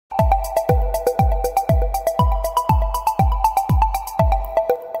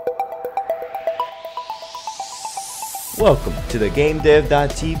Welcome to the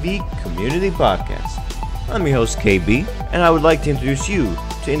GameDev.tv Community Podcast. I'm your host KB, and I would like to introduce you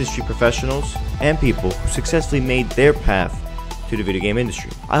to industry professionals and people who successfully made their path to the video game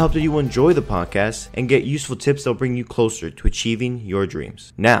industry. I hope that you will enjoy the podcast and get useful tips that will bring you closer to achieving your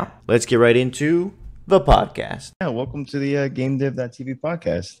dreams. Now, let's get right into the podcast. Yeah, welcome to the GameDev.tv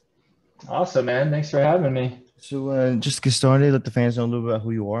podcast. Awesome, man. Thanks for having me. So just to get started, let the fans know a little bit about who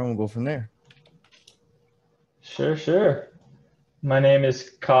you are, and we'll go from there. Sure. My name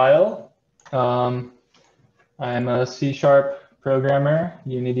is Kyle. I'm a C# programmer,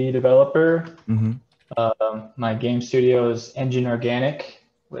 Unity developer. My game studio is Engine Organic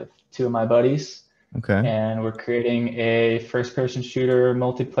with two of my buddies. Okay. And we're creating a first-person shooter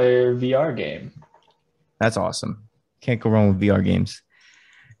multiplayer VR game. That's awesome. Can't go wrong with VR games.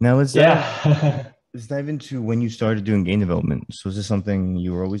 Now let's dive into when you started doing game development. So is this something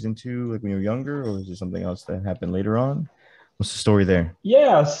you were always into, like when you were younger, or is it something else that happened later on? What's the story there?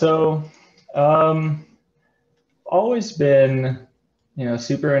 Yeah, so always been,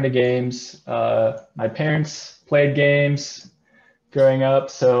 super into games. My parents played games growing up,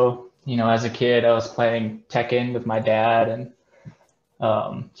 so as a kid, I was playing Tekken with my dad and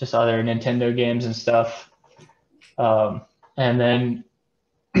just other Nintendo games and stuff. And then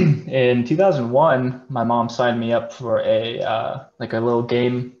in 2001, my mom signed me up for a little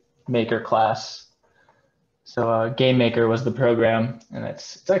game maker class. So Game Maker was the program, and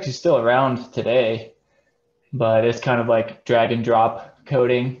it's actually still around today, but it's kind of like drag and drop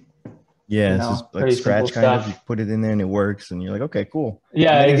coding. Yeah, it's just like Scratch kind of. You put it in there and it works, and you're like, okay, cool.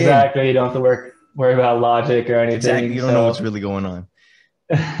 Yeah, exactly. You don't have to worry about logic or anything. Exactly. You don't know what's really going on.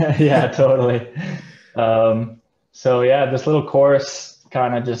 Yeah, totally. So yeah, this little course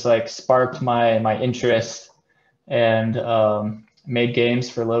kind of just like sparked my interest, and made games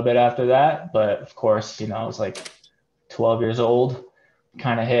for a little bit after that. But of course, I was like 12 years old,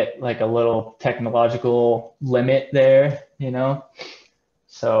 kind of hit like a little technological limit there,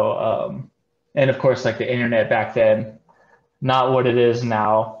 So, and of course, like the internet back then, not what it is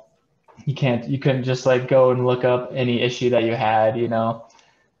now. You couldn't just like go and look up any issue that you had, Yeah,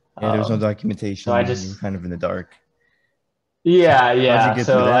 there was no documentation. So you were kind of in the dark. Yeah.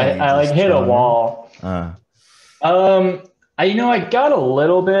 So I like hit a wall. I got a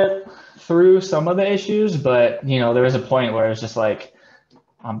little bit through some of the issues, but there was a point where it was just like,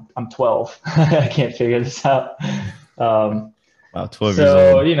 I'm 12. I can't figure this out. Wow, 12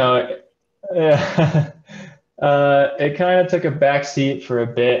 so, years old. It kind of took a backseat for a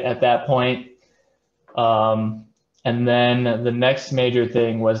bit at that point. And then the next major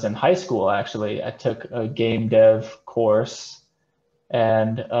thing was in high school, actually. I took a game dev course,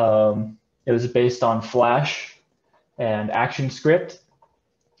 and it was based on Flash and ActionScript.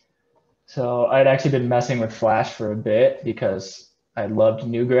 So I'd actually been messing with Flash for a bit because I loved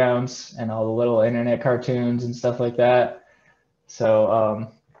Newgrounds and all the little internet cartoons and stuff like that.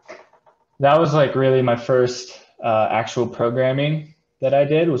 So that was like really my first actual programming that I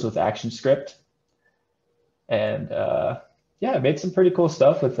did was with ActionScript. And I made some pretty cool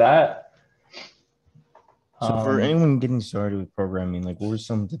stuff with that. So for anyone getting started with programming, like what were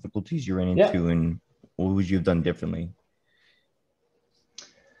some difficulties you ran into, and what would you have done differently?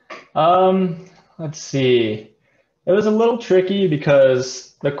 Let's see. It was a little tricky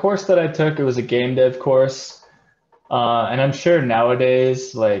because the course that I took, it was a game dev course. And I'm sure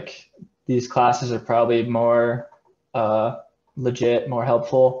nowadays, like these classes are probably more legit, more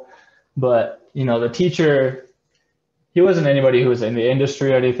helpful. But, the teacher, he wasn't anybody who was in the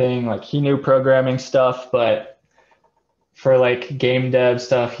industry or anything. Like he knew programming stuff, but for like game dev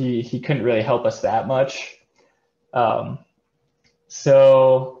stuff, he couldn't really help us that much.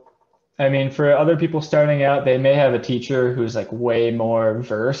 So, I mean, for other people starting out, they may have a teacher who's like way more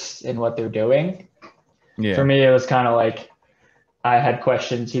versed in what they're doing. Yeah. For me, it was kind of like I had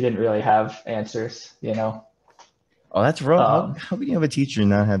questions. He didn't really have answers, Oh, that's rough. How can you have a teacher and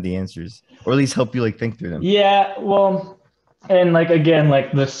not have the answers, or at least help you like think through them? Yeah, well, and like again,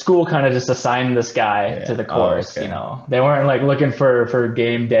 like the school kind of just assigned this guy to the course. Okay. They weren't like looking for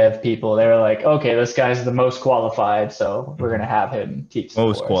game dev people. They were like, okay, this guy's the most qualified, so we're gonna have him teach the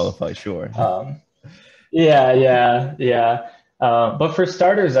most course. Qualified, sure. Yeah. But for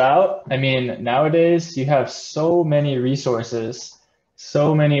starters out, I mean, nowadays you have so many resources,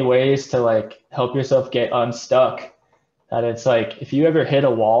 so many ways to like help yourself get unstuck. That it's like, if you ever hit a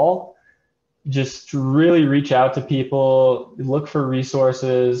wall, just really reach out to people, look for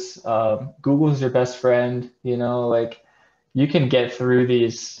resources. Google's your best friend, like you can get through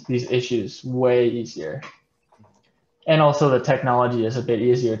these issues way easier. And also the technology is a bit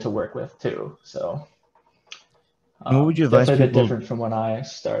easier to work with too. So What would you advise Definitely a bit people? different from when I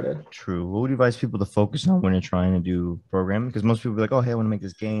started. True. What would you advise people to focus on when they're trying to do programming? Because most people be like, "Oh, hey, I want to make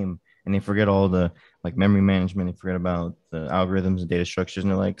this game," and they forget all the like memory management. They forget about the algorithms and data structures,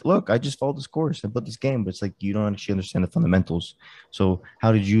 and they're like, "Look, I just followed this course. I built this game," but it's like you don't actually understand the fundamentals. So,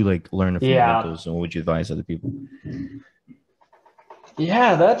 how did you like learn the Yeah. fundamentals, and what would you advise other people?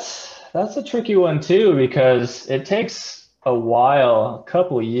 Yeah, that's a tricky one too, because it takes a while, a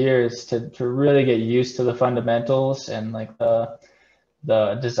couple years to really get used to the fundamentals and like the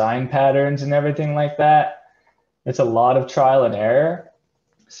design patterns and everything like that. It's a lot of trial and error.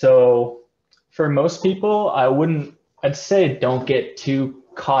 So for most people, I'd say don't get too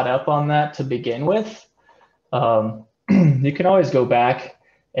caught up on that to begin with. You can always go back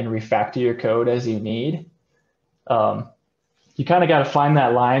and refactor your code as you need. Um, you kind of got to find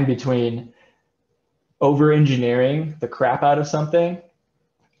that line between over engineering the crap out of something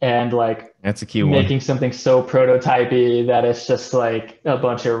and like That's a key one. making something so prototypey that it's just like a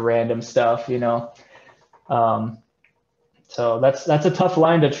bunch of random stuff, you know. Um, so that's a tough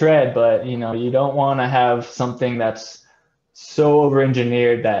line to tread, but you know, you don't want to have something that's so over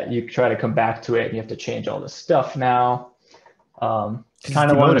engineered that you try to come back to it and you have to change all this stuff now. Because it's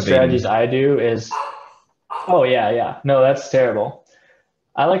Kind of one of the strategies demotivating. I do is, oh yeah, no, that's terrible.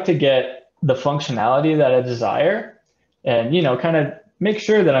 I like to get the functionality that I desire and, you know, kind of make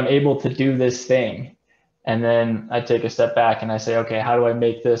sure that I'm able to do this thing. And then I take a step back and I say, okay, how do I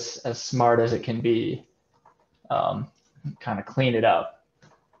make this as smart as it can be? Um, Kind of clean it up.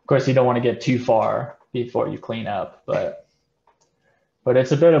 Of course, you don't want to get too far before you clean up, but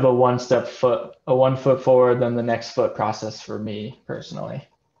it's a bit of a 1 foot forward, then the next foot process for me personally.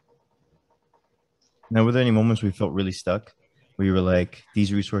 Now, were there any moments where you felt really stuck, where you were like,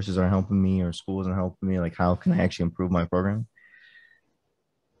 "These resources aren't helping me, or school isn't helping me? Like, how can I actually improve my program?"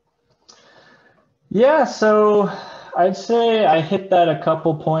 Yeah, so I'd say I hit that a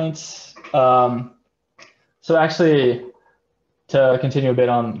couple points. So actually, to continue a bit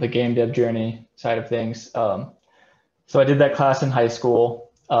on the game dev journey side of things, so I did that class in high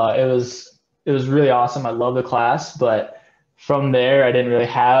school. It was really awesome. I love the class, but from there, I didn't really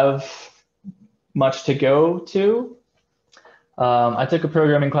have much to go to. I took a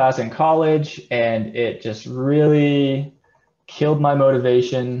programming class in college, and it just really killed my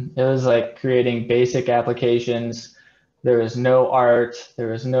motivation. It was like creating basic applications. There was no art, there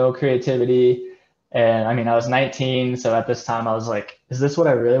was no creativity. And I mean, I was 19, so at this time I was like, is this what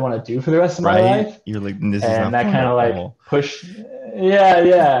I really want to do for the rest of my Right? life? You're like, "This is And not that fun kind at of like all." pushed,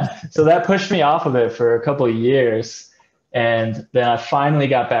 yeah. So that pushed me off of it for a couple of years. And then I finally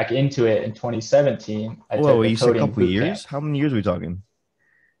got back into it in 2017. I Well, took a you said a coding couple boot camp. years. How many years are we talking?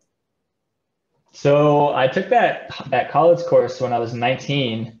 So I took that college course when I was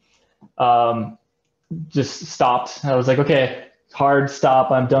 19. Um, just stopped. I was like, okay, hard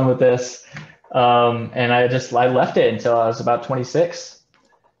stop. I'm done with this. And I left it until I was about 26.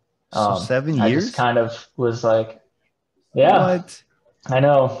 So 7 I just years? kind of was like, yeah, What? I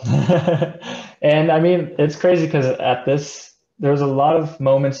know. And I mean, it's crazy because there was a lot of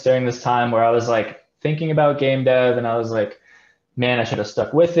moments during this time where I was like thinking about game dev and I was like, man, I should have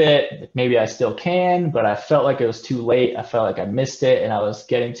stuck with it. Maybe I still can, but I felt like it was too late. I felt like I missed it and I was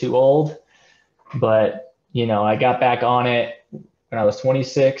getting too old. But, you know, I got back on it when I was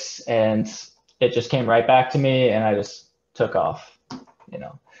 26 and it just came right back to me and I just took off, you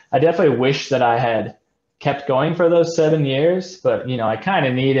know. I definitely wish that I had kept going for those 7 years, but, you know, I kind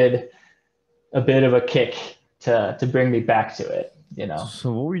of needed a bit of a kick to bring me back to it, you know.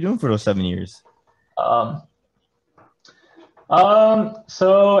 So what were you doing for those 7 years? Um,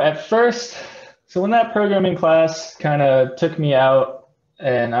 so at first, so when that programming class kind of took me out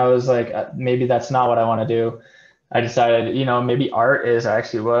and I was like, maybe that's not what I want to do. I decided, you know, maybe art is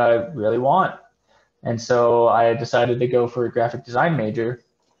actually what I really want. And so I decided to go for a graphic design major.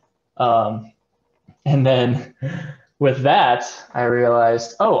 Um, and then with that, I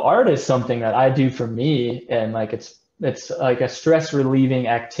realized, oh, art is something that I do for me. And like, it's like a stress relieving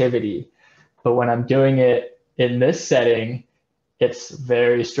activity. But when I'm doing it in this setting, it's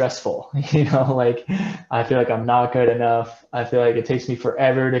very stressful. You know, like I feel like I'm not good enough. I feel like it takes me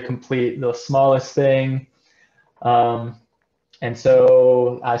forever to complete the smallest thing. Um, and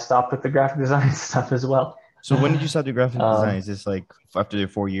so I stopped with the graphic design stuff as well. So when did you start doing graphic design? Um, Is this like after the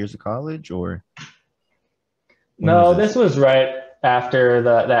 4 years of college, or when was no, this? this was right after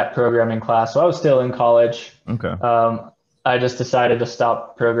that programming class. So I was still in college. Okay. Um, I just decided to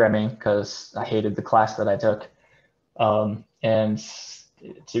stop programming because I hated the class that I took. And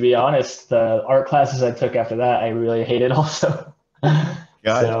to be honest, the art classes I took after that, I really hated also.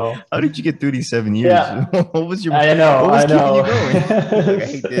 gosh, So how did you get through these 7 years? yeah, What was your I know, what was I keeping you know. going? You're like, I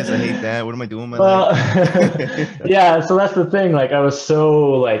hate this, I hate that. What am I doing with my Well, life? yeah, so that's the thing. Like I was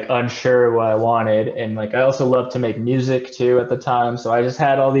so like unsure what I wanted, and like I also loved to make music too at the time. So I just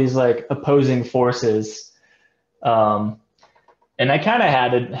had all these like opposing forces. Um, and I kind of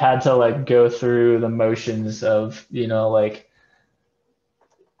had to like go through the motions of, like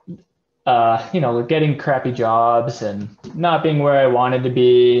getting crappy jobs and not being where I wanted to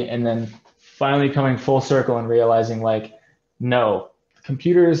be, and then finally coming full circle and realizing like, no,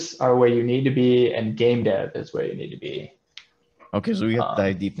 computers are where you need to be, and game dev is where you need to be. Okay, so we have to Um,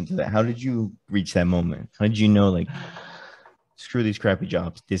 dive deep into that. How did you reach that moment? How did you know, like, screw these crappy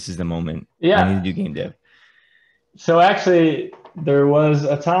jobs? This is the moment. I need to yeah. do game dev. So actually, there was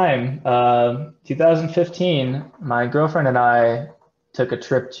a time, 2015, my girlfriend and I took a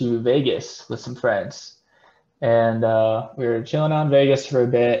trip to Vegas with some friends, and we were chilling out in Vegas for a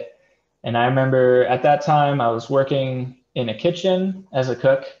bit. And I remember at that time I was working in a kitchen as a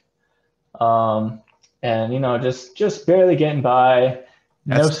cook, um, and just barely getting by,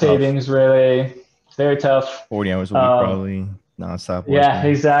 no That's tough. savings really. It's very tough. 40 hours a week, Um, probably nonstop yeah,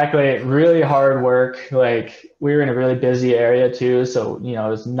 working. exactly. Really hard work. Like we were in a really busy area too, so it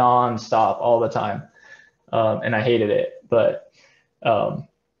was nonstop all the time, and I hated it. But um,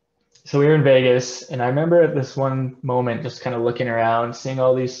 so we were in Vegas, and I remember at this one moment just kind of looking around, seeing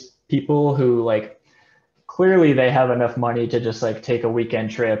all these people who like clearly they have enough money to just like take a weekend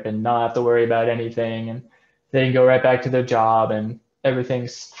trip and not have to worry about anything, and they can go right back to their job and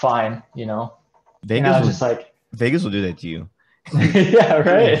everything's fine. And I Vegas was will just like, Vegas will do that to you. yeah,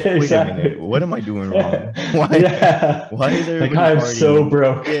 You're like, right, wait a minute, exactly. what am I doing wrong? Yeah, Why yeah. why is Like everybody I'm so partying?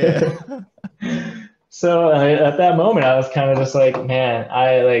 broke. Yeah. So at that moment, I was kind of just like, man,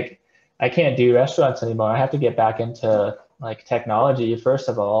 I can't do restaurants anymore. I have to get back into like technology first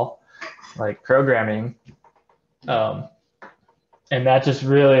of all, like programming. Um, and that just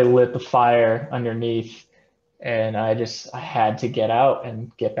really lit the fire underneath. And I had to get out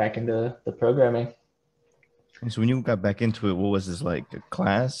and get back into the programming. And so when you got back into it, what was this like? A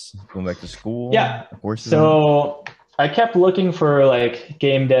class? Going back to school? Yeah. Courses on it? So I kept looking for like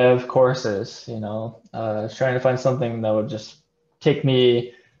game dev courses. I was trying to find something that would just take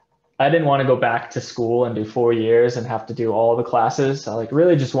me. I didn't want to go back to school and do 4 years and have to do all the classes. I like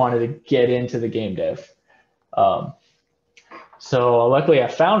really just wanted to get into the game dev. Um, so luckily I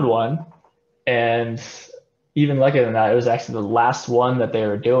found one, and even luckier than that, it was actually the last one that they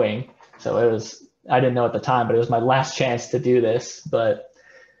were doing. So I didn't know at the time, but it was my last chance to do this. But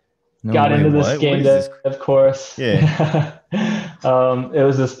No got way. into this What? What game is this? dev course. Yeah. It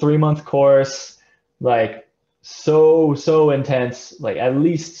was this 3 month course, like so intense, like at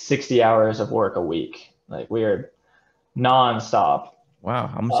least 60 hours of work a week. Like we were nonstop. Wow.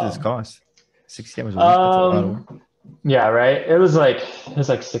 How much does this Um, cost? 60 hours a week? That's a lot of work. um, yeah, right. It was like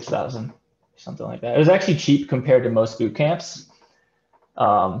 6,000, something like that. It was actually cheap compared to most boot camps.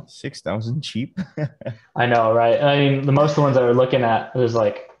 Um, 6,000 cheap? I know, right? I mean, the most of the ones I were looking at, it was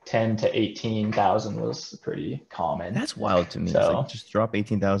like 10 to 18,000 was pretty common. That's wild to me. It's like So just drop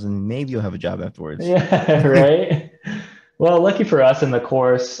 18,000, maybe you'll have a job afterwards. yeah, right. Well, lucky for us in the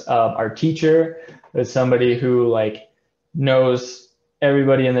course, our teacher was somebody who like knows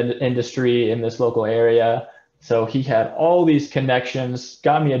everybody in the industry in this local area. So he had all these connections,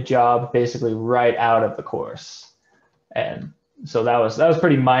 got me a job basically right out of the course. And so that was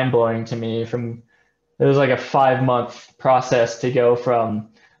pretty mind blowing to me. It was like a 5 month process to go from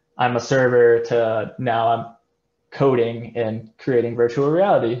I'm a server to now I'm coding and creating virtual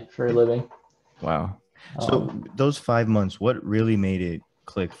reality for a living. Wow. So Um, those 5 months, what really made it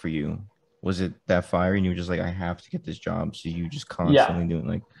click for you? Was it that fire and you were just like, I have to get this job? So you just yeah, constantly doing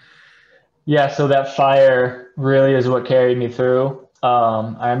like, yeah. So that fire really is what carried me through.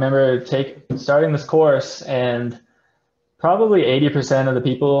 I remember starting this course, and probably 80% of the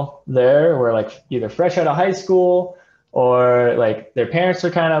people there were like either fresh out of high school or like their parents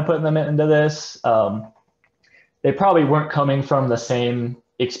are kind of putting them into this. They probably weren't coming from the same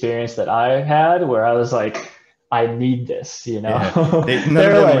experience that I had, where I was like, I need this, yeah, none They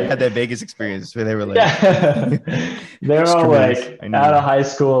of were them like, had that Vegas experience where they were like, yeah, they're all screw this. like I need out it. of high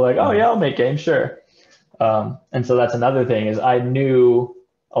school, like, oh yeah, I'll make games, sure. And so that's another thing is I knew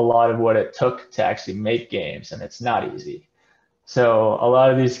a lot of what it took to actually make games, and it's not easy. So a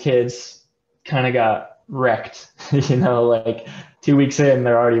lot of these kids kind of got wrecked, like 2 weeks in,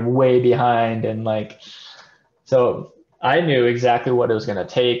 they're already way behind. And like, so I knew exactly what it was going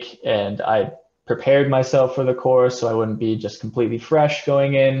to take, and I prepared myself for the course so I wouldn't be just completely fresh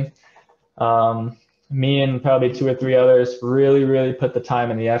going in. Um, me and probably 2 or 3 others really put the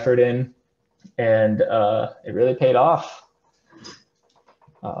time and the effort in, and it really paid off.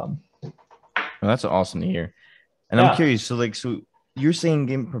 Well, that's awesome to hear. And I'm Yeah, curious, so you're saying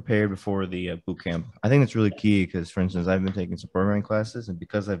getting prepared before the boot camp. I think that's really key because, for instance, I've been taking some programming classes, and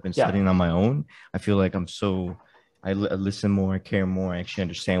because I've been yeah, studying on my own, I feel like I listen more, I care more, I actually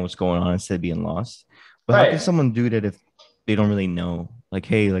understand what's going on instead of being lost. But how can right. someone do that if they don't really know? Like,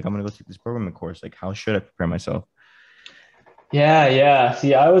 hey, like I'm gonna go take this programming course. Like, how should I prepare myself? Yeah.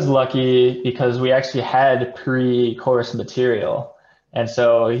 See, I was lucky because we actually had pre-course material. And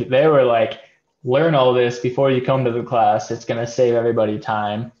so they were like, learn all this before you come to the class. It's going to save everybody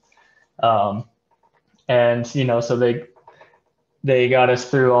time. Um, and, so they got us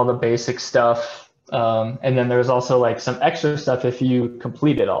through all the basic stuff. And then there was also like some extra stuff if you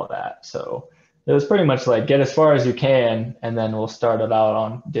completed all that. So it was pretty much like get as far as you can, and then we'll start it out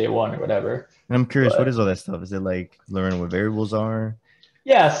on day one or whatever. And I'm curious, what But is all that stuff? Is it like learning what variables are?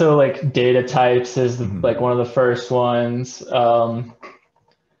 yeah, so like data types is Hmm. like one of the first ones.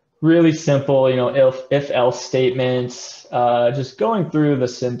 Really simple, if else statements. Just going through the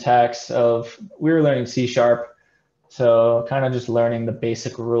syntax of we were learning C sharp, so kind of just learning the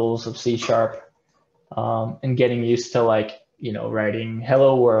basic rules of C sharp, and getting used to like writing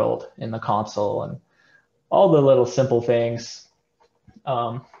hello world in the console and all the little simple things.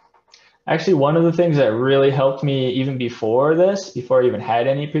 Um, Actually, one of the things that really helped me even before this, before I even had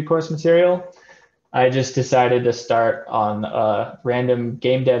any pre-course material, I just decided to start on a random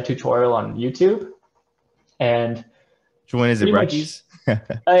game dev tutorial on YouTube. And So when is it pretty much,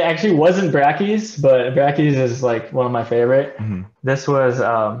 Brackies? I actually wasn't Brackies, but Brackies is like one of my favorite. Hmm. This was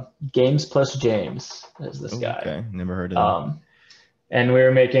Games Plus James, is this Oh, guy. okay. Never heard of that. Um, and we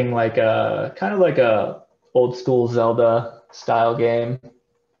were making like a kind of like a old school Zelda style game.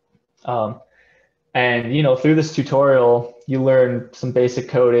 Um, And through this tutorial, you learn some basic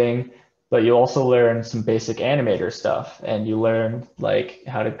coding, but you also learn some basic animator stuff, and you learn like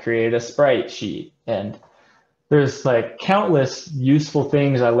how to create a sprite sheet. And there's like countless useful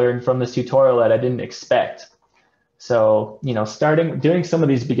things I learned from this tutorial that I didn't expect. So, starting doing some of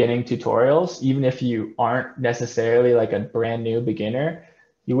these beginning tutorials, even if you aren't necessarily like a brand new beginner,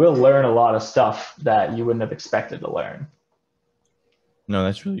 you will learn a lot of stuff that you wouldn't have expected to learn. No,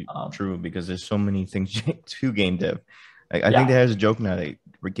 that's really Um, true because there's so many things to game dev. I think yeah. there's a joke now that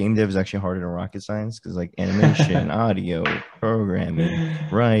game dev is actually harder than rocket science because like animation, audio, programming,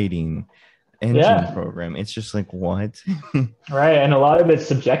 writing, engine Yeah. program. It's just like what? Right. And a lot of it's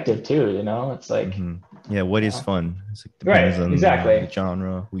subjective too, It's like, Hmm. Yeah, what is uh, fun? It's like depends right, on the exactly.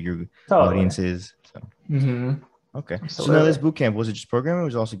 genre, who your Totally. audience is. So Hmm. okay. So now this Absolutely. boot camp was it just programming or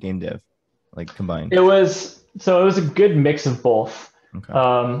was it also game dev, like combined? It was a good mix of both. Okay.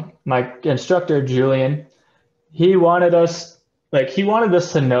 My instructor, Julian, he wanted us he wanted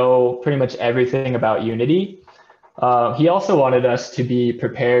us to know pretty much everything about Unity. He also wanted us to be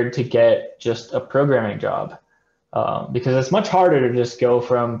prepared to get just a programming job, because it's much harder to just go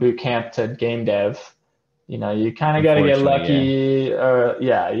from boot camp to game dev. You kind of got to get Unfortunately, yeah. lucky, or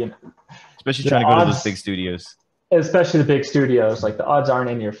yeah, Especially the trying to go to those big odds, studios. especially the big studios, like the odds aren't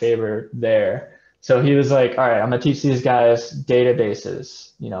in your favor there. So he was like, all right, I'm gonna teach these guys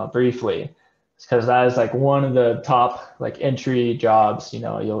databases, briefly, because that is like one of the top like entry jobs.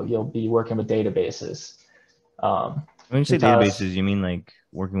 You'll be working with databases. Um, When you he say taught us databases, you mean like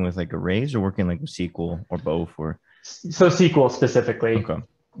working with like arrays or working like with SQL or both or so SQL specifically. okay.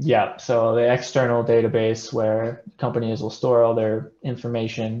 Yeah, so the external database where companies will store all their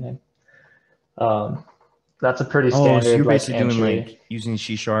information, and that's a pretty Oh, so you're standard like basically doing entry. like using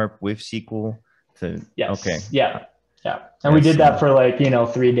C sharp with SQL to okay. Yes. Yeah. Yeah. And we I did that see. for like,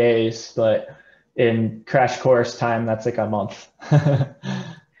 3 days, but in crash course time, that's like a month.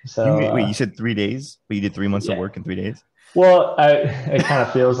 You So, wait, you said 3 days, but you did 3 months of yeah. work in 3 days? Well, it kind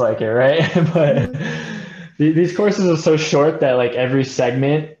of feels like it, right? But What? these courses are so short that like every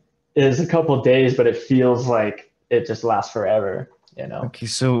segment is a couple of days, but it feels like it just lasts forever. Okay,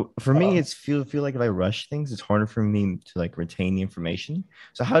 so for me, Um, it's feel like if I rush things, it's harder for me to like retain the information.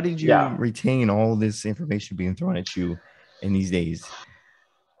 So how did you yeah. retain all this information being thrown at you in these days?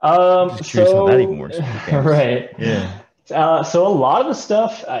 I'm just curious how that even So, works with boot camps. right. Yeah. So a lot of the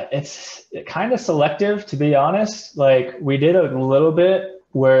stuff, it's kind of selective, to be honest. Like we did a little bit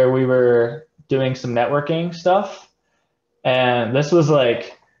where we were doing some networking stuff, and this was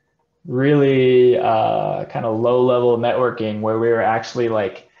like really kind of low level networking where we were actually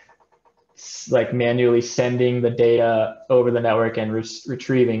like manually sending the data over the network and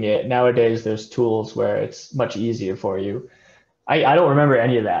retrieving it. Nowadays, there's tools where it's much easier for you. I don't remember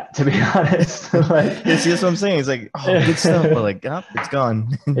any of that, to be honest. Like, Yeah, see, that's what I'm saying. It's like, oh, good stuff, but like, oh, it's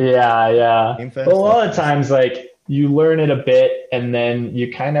gone. yeah. Game But a fast, lot life of fast. times, like you learn it a bit, and then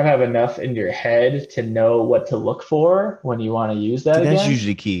you kind of have enough in your head to know what to look for when you want to use See, that that's again.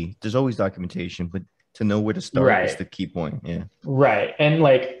 usually key. There's always documentation, but to know where to start is Right. the key point. Yeah. Right. And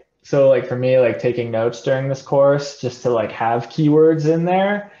like, so like for me, like taking notes during this course, just to like have keywords in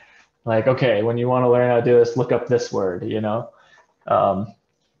there, like, okay, when you want to learn how to do this, look up this word, um,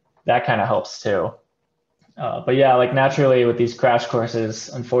 that kind of helps too. But yeah, like naturally with these crash courses,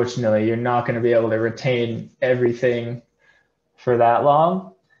 unfortunately, you're not going to be able to retain everything for that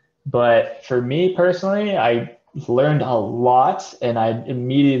long. But for me personally, I learned a lot and I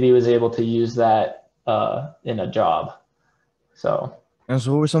immediately was able to use that in a job. So, And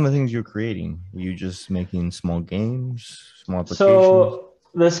so, what were some of the things you're creating? Were you just making small games, small applications? so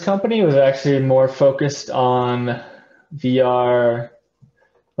this company was actually more focused on VR,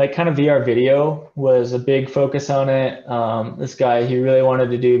 like kind of VR video was a big focus on it. This guy, he really wanted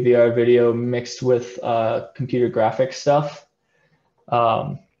to do VR video mixed with computer graphics stuff,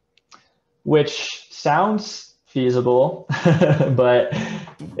 um, which sounds feasible, but Of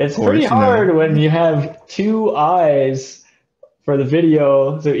it's pretty course, you know. hard when you have two eyes for the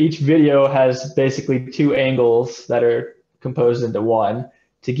video. So each video has basically two angles that are composed into one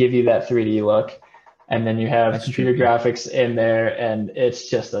to give you that 3D look. And then you have That's computer tricky. graphics in there, and it's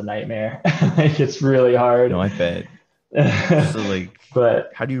just a nightmare. Like, it's really hard. No, I bet. So, like,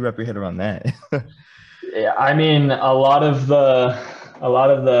 But how do you wrap your head around that? yeah, I mean, a lot of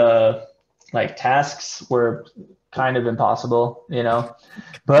the like tasks were kind of impossible.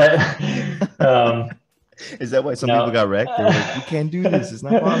 But um, Is that why some people no. got wrecked? They were like, "We can't do this. It's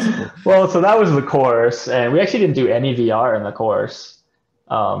not possible." Well, so that was the course, and we actually didn't do any VR in the course.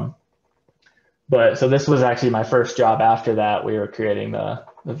 Um, but so this was actually my first job after that. We were creating the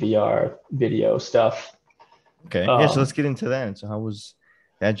VR video stuff. Okay, yeah. So let's Um, get into that. So, how was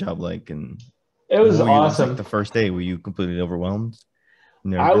that job like? And it what was were you? It was like the awesome. first day. Were you completely overwhelmed, I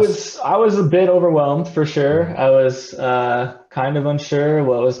nervous? was I was a bit overwhelmed for sure. Mhm. I was kind of unsure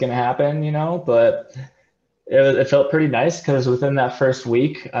what was going to happen, but it felt pretty nice because within that first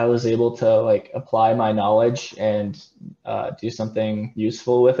week, I was able to like apply my knowledge and do something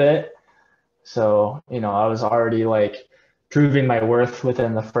useful with it. So, I was already like proving my worth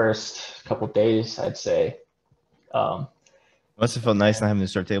within the first couple days, I'd say. Um, Must have felt nice not having to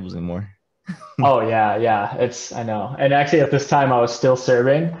start tables anymore. oh yeah, I know. And actually at this time I was still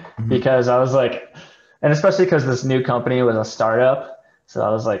serving Mhm. because I was like, and especially because this new company was a startup. So I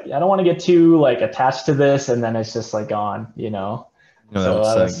was like, I don't want to get too like attached to this and then it's just like gone. You know, that So would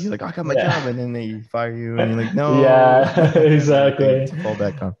I suck. You're was, like, "I got my job," yeah, and then they fire you, and you're like, "No." yeah, There's nothing exactly. to fall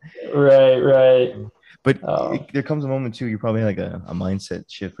back on. Right. But Um, there comes a moment too. You're probably like a mindset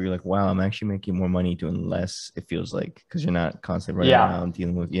shift where you're like, "Wow, I'm actually making more money doing less." It feels like because you're not constantly running yeah. around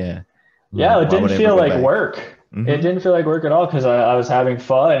dealing with You're Yeah, like, it why didn't would I ever feel go like back? work. It Mm-hmm. didn't feel like work at all because I was having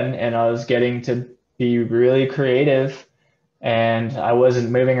fun and I was getting to be really creative and I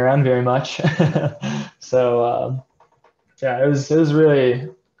wasn't moving around very much. So yeah, it was really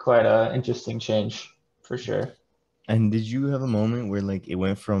quite an interesting change for sure. And did you have a moment where like it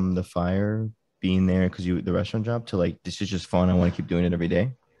went from the fire being there because you the restaurant job to like this is just fun. I want to keep doing it every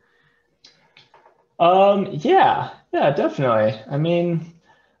day. Yeah, definitely. I mean,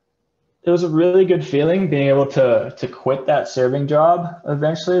 it was a really good feeling being able to quit that serving job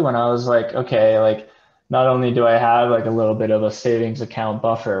eventually when I was like, okay, like not only do I have like a little bit of a savings account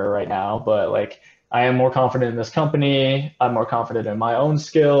buffer right now, but like I am more confident in this company. I'm more confident in my own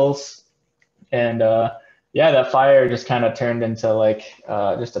skills. And yeah, that fire just kind of turned into like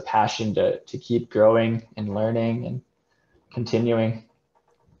just a passion to keep growing and learning and continuing.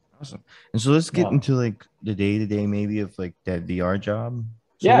 Awesome. And so let's get Yeah. into like the day to day maybe of like that VR job.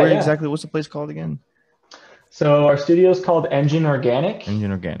 So Yeah, where yeah. exactly what's the place called again? So our studio is called Engine Organic.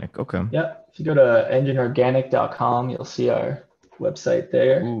 Engine Organic. Okay. Yep. If you go to engineorganic.com, you'll see our website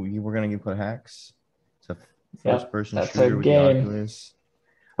there. Ooh, you were gonna give hacks. It's a first Yep. person That's our shooter with the game. Oculus.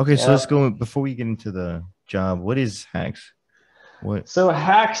 Okay, so let's Yep. go before we get into the job. What is hacks? What? So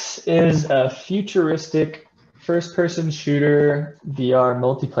Hacks is a futuristic first person shooter VR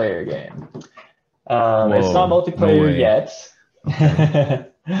multiplayer game. It's not Whoa, no multiplayer way. yet. Okay.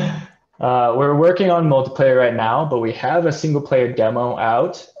 We're working on multiplayer right now, but we have a single player demo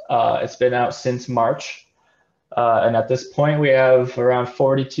out. It's been out since March. And at this point, we have around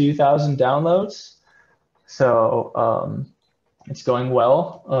 42,000 downloads. So it's going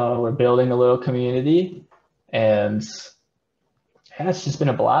well. We're building a little community. And yeah, it's just been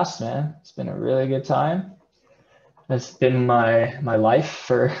a blast, man. It's been a really good time. That's been my life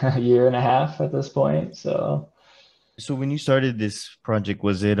for a year and a half at this point. So So when you started this project,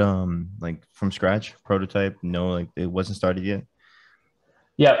 was it like from scratch, prototype? No, like it wasn't started yet.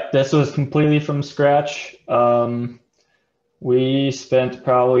 yeah, this was completely from scratch. We spent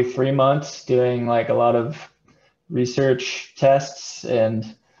probably 3 months doing like a lot of research tests and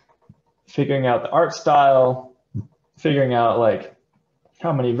figuring out the art style, figuring out like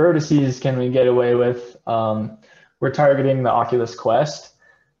how many vertices can we get away with. We're targeting the Oculus Quest,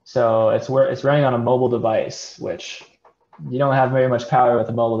 so it's running on a mobile device, which you don't have very much power with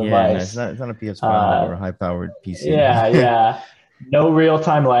a mobile Yeah, no, device. it's not a PS5 or a high-powered PC. Yeah, yeah. No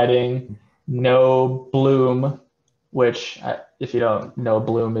real-time lighting, no bloom, which if you don't know,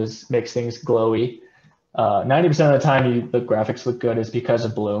 bloom makes things glowy. 90% of the time the graphics look good is because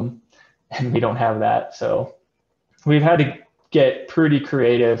of bloom, and we don't have that. So we've had to get pretty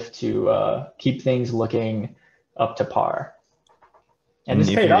creative to keep things looking up to par. And And it's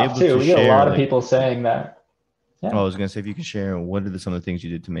if paid you're off able too. to We get a share, lot of like, people saying that. oh, Yeah, I was gonna say if you can share, what are some of the things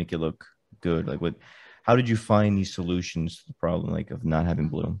you did to make it look good? Like, how did you find these solutions to the problem, like of not having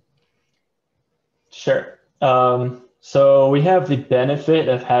bloom? sure. So we have the benefit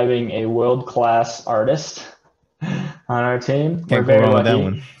of having a world-class artist on our team. We're Can't go very wrong with that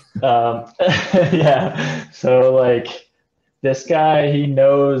lucky. one. Yeah. So like this guy, he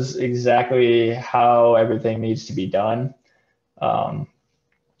knows exactly how everything needs to be done. Um,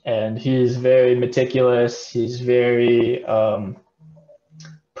 and he's very meticulous. He's very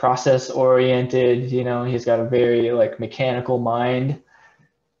process oriented. He's got a very like mechanical mind.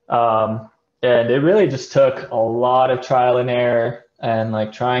 Um, and it really just took a lot of trial and error and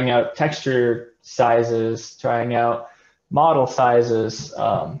like trying out texture sizes, trying out model sizes,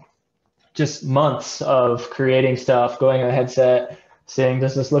 just months of creating stuff, going on a headset, saying,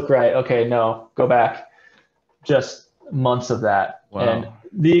 does this look right? Okay, no, go back. Just months of that. And Wow.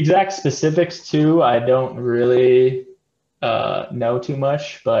 the exact specifics too, I don't really know too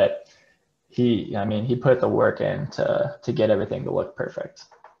much, but he put the work in to get everything to look perfect.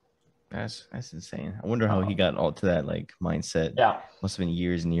 That's insane. I wonder how he Um, got all to that like mindset. yeah. Must have been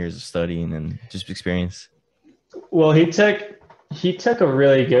years and years of studying and just experience. Well, he took a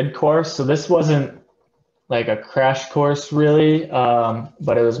really good course, so this wasn't like a crash course really,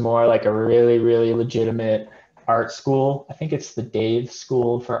 but it was more like a really, really legitimate art school. I think it's the Dave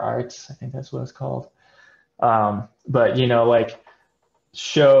School for Arts. I think that's what it's called. But like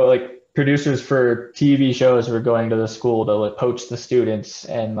producers for TV shows were going to the school to like poach the students,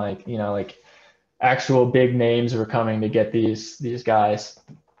 and like actual big names were coming to get these guys.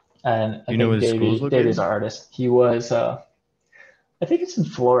 And Do I you know where think the school's Davey's located? our artist. He was I think it's in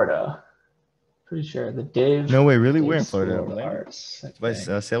Florida. Pretty sure the No way, really? We're Dave in Florida. School of Orlando? Arts. I It's by think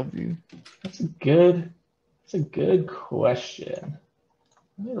Saleview. that's a good question.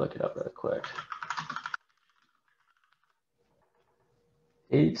 Let me look it up real quick.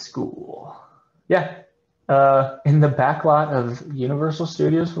 Dave School. Yeah, in the back lot of Universal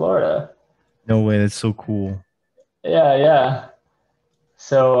Studios Florida. No way, that's so cool. Yeah, yeah.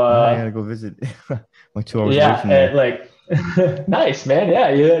 So I gotta go visit. Like 2 hours away yeah, from there. like nice man. Yeah,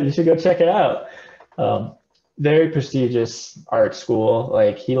 you should go check it out. Um, Very prestigious art school.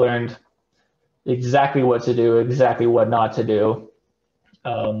 Like he learned exactly what to do, exactly what not to do.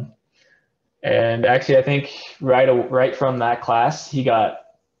 Um, and actually, I think right from that class, he got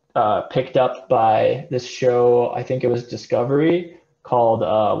picked up by this show. I think it was Discovery called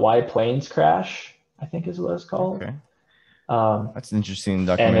 "Why Planes Crash." I think is what it's called. Okay. Um, That's an interesting and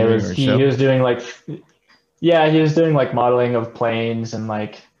it documentary was or he show. was doing like yeah, he was doing like modeling of planes and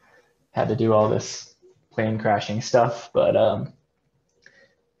like had to do all this plane crashing stuff. But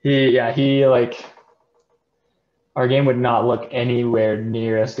he like our game would not look anywhere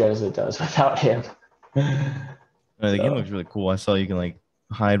near as good as it does without him. The game looks So really cool. I saw you can like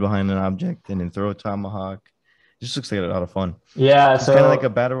hide behind an object and then throw a tomahawk. It just looks like a lot of fun. yeah, So it's kind of like a so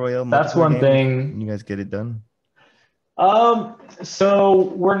battle royale that's multiplayer one game thing. when you guys get it done. So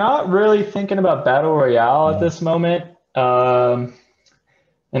we're not really thinking about battle royale at Mhm. this moment.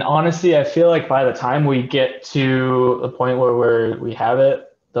 And honestly, I feel like by the time we get to the point where we have the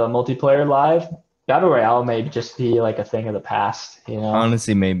multiplayer live, battle royale may just be like a thing of the past.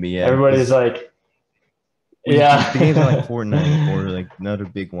 Honestly, maybe yeah, Everybody's because like, if the games are like yeah. Fortnite or like other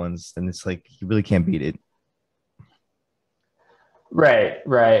big ones, then it's like you really can't beat it. Right,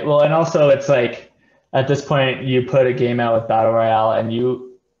 right. Well, and also it's like at this point you put a game out with battle royale and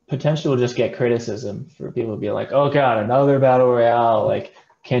you potentially will just get criticism for people being like, "Oh God, another battle royale! Like,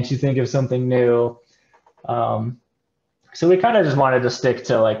 can't you think of something new?" Um, so we kind of just wanted to stick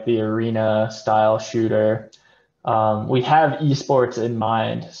to like the arena style shooter. We have esports in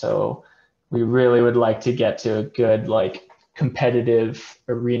mind, so we really would like to get to a good like competitive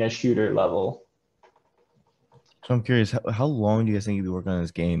arena shooter level. So I'm curious, how long do you guys think you'll be working on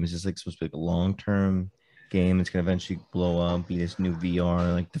this game? Is this like supposed to be like a long-term game that's gonna eventually blow up, be this new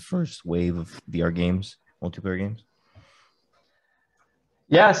VR, like the first wave of VR games, multiplayer games?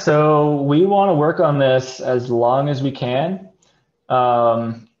 Yeah, so we want to work on this as long as we can.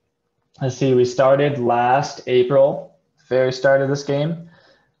 Um, let's see, we started last April, very start of this game.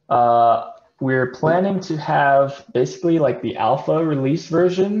 We're planning to have basically like the alpha release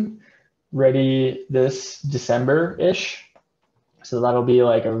version ready this December-ish. So that'll be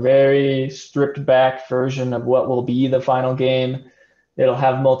like a very stripped back version of what will be the final game. It'll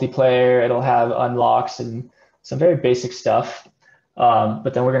have multiplayer, it'll have unlocks and some very basic stuff.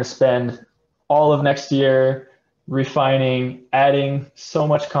 But then we're going to spend all of next year refining, adding so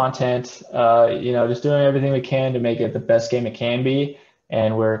much content, just doing everything we can to make it the best game it can be.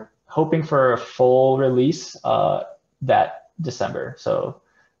 And we're hoping for a full release that December. So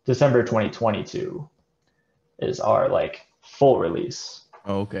December 2022 is our like full release.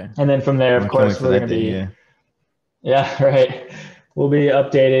 Oh, okay. And then from there, Well, of I can't wait course, for we're that going to day. be, Yeah. yeah, right. We'll be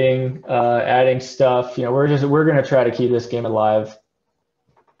updating, adding stuff. We're going to try to keep this game alive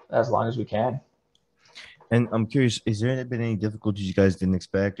as long as we can. And I'm curious, is there been any difficulties you guys didn't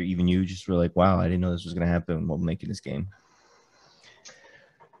expect, or even you just were like, "Wow, I didn't know this was gonna happen" while making this game?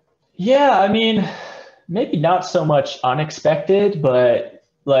 Yeah, I mean, maybe not so much unexpected, but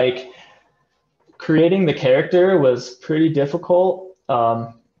like creating the character was pretty difficult.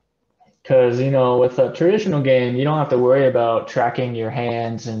 Because, with a traditional game, you don't have to worry about tracking your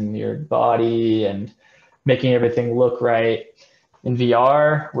hands and your body and making everything look right. In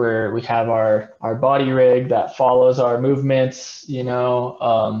VR, where we have our body rig that follows our movements, we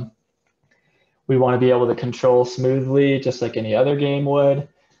want to be able to control smoothly, just like any other game would.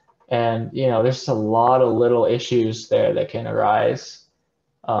 And, there's a lot of little issues there that can arise.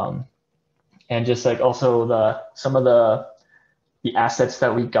 And just like also some of the assets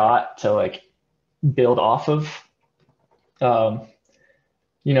that we got to like build off of.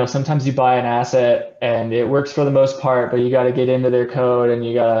 Sometimes you buy an asset and it works for the most part, but you got to get into their code and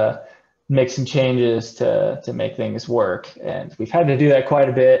you got to make some changes to make things work. And we've had to do that quite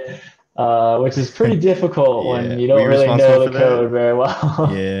a bit, which is pretty difficult when Yeah. you Were don't you really responsible know for the that? code very well.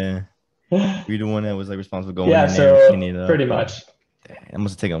 Yeah. Were you the one that was like responsible for going Yeah, in there and cleaning so it pretty up? much. It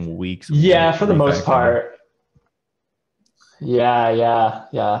must have taken weeks of Yeah, like for the most refactoring. part. Yeah, yeah,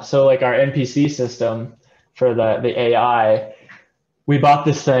 yeah. So like our NPC system for the AI, we bought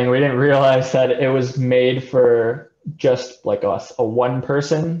this thing. We didn't realize that it was made for just like a one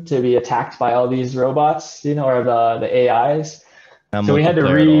person to be attacked by all these robots, or the AIs. Not So we had to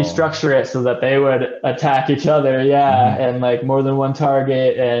multiplayer at all. restructure it so that they would attack each other, yeah, Hmm. and like more than one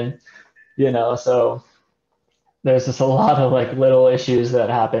target, and so there's just a lot of like little issues that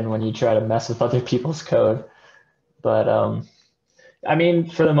happen when you try to mess with other people's code. But I mean,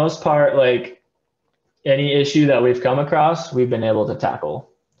 for the most part, like any issue that we've come across, we've been able to tackle.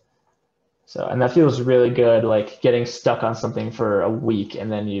 So, and that feels really good, like getting stuck on something for a week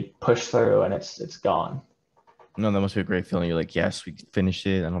and then you push through and it's gone. No, that must be a great feeling. You're like, yes, we finished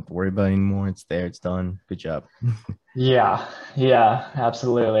it. I don't have to worry about it anymore. It's there. It's done. Good job. Yeah, yeah,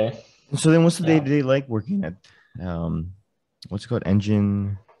 absolutely. So then, what's the day Yeah. to day like working at what's it called?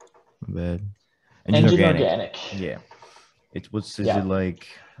 Engine, my bad. Engine Engine Organic. organic. Yeah. Is it Yeah. like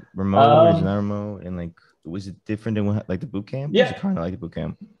remote? Is it Um, not remote? And like, was it different than like the boot camp? Was it yeah. kind of like the boot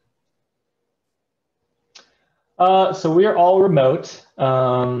camp? So we are all remote.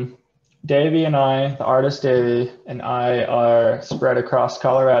 Davey and I, the artist Davey and I are spread across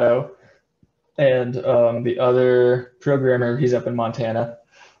Colorado, and the other programmer, he's up in Montana.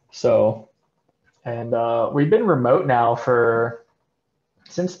 So, and we've been remote now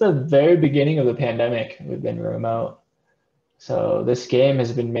since the very beginning of the pandemic. We've been remote. So this game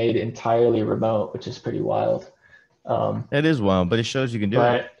has been made entirely remote, which is pretty wild. It is wild, but it shows you can do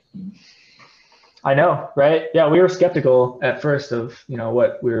it. But I know, right? Yeah, we were skeptical at first of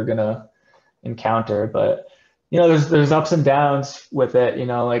what we were gonna encounter, but there's ups and downs with it.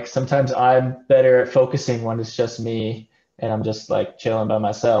 Like sometimes I'm better at focusing when it's just me and I'm just like chilling by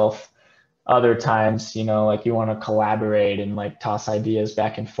myself. Other times, like you want to collaborate and like toss ideas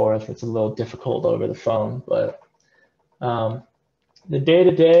back and forth. It's a little difficult over the phone, but um, the day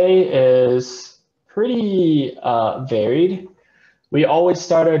to day is pretty varied. We always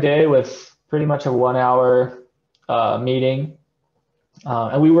start our day with pretty much a 1 hour meeting.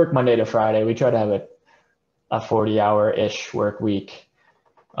 And we work Monday to Friday. We try to have a 40-hour-ish work week.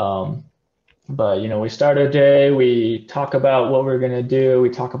 But, we start our day, we talk about what we're going to do, we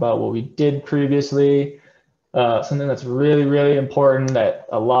talk about what we did previously. Something that's really, really important that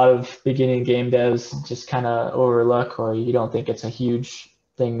a lot of beginning game devs just kind of overlook, or you don't think it's a huge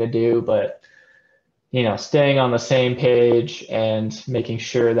thing to do, but staying on the same page and making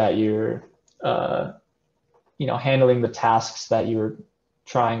sure that you're handling the tasks that you're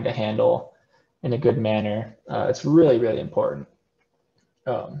trying to handle in a good manner. It's really, really important.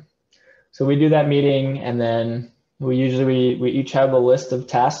 So we do that meeting, and then we each have a list of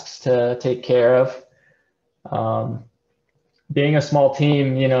tasks to take care of. Being a small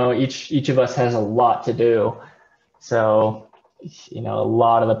team, each of us has a lot to do. So, a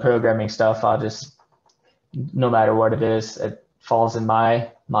lot of the programming stuff, no matter what it is, it falls in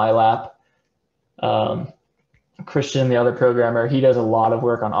my lap. Christian, the other programmer, he does a lot of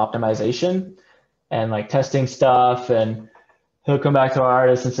work on optimization and like testing stuff, and he'll come back to our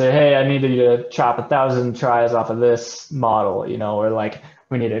artist and say, hey, I need you to chop 1,000 tries off of this model, or like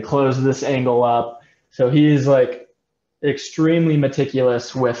we need to close this angle up. So he's like extremely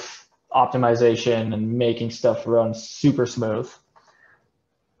meticulous with optimization and making stuff run super smooth.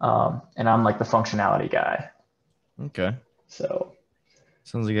 And I'm like the functionality guy. Okay. So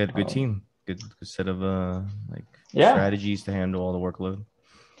sounds like you had a good team. Good set of strategies to handle all the workload.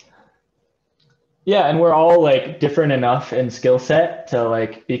 Yeah, and we're all like different enough in skill set to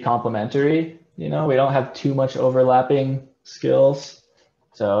like be complementary. We don't have too much overlapping skills,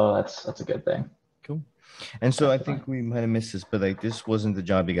 so that's a good thing. Cool. And so I think we might have missed this, but like this wasn't the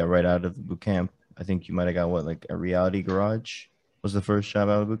job you got right out of the boot camp. I think you might have got like a Reality Garage was the first job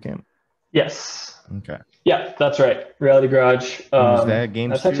out of boot camp. Yes. Okay. Yeah, that's right. Reality Garage. Was that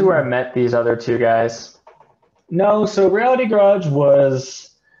games That's actually where I met these other two guys. No, so Reality Garage was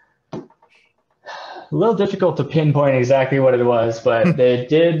a little difficult to pinpoint exactly what it was, but they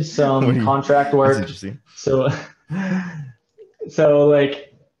did some contract work. That's interesting. So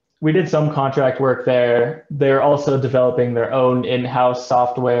like we did some contract work there. They're also developing their own in-house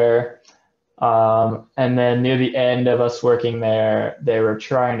software. And then near the end of us working there, they were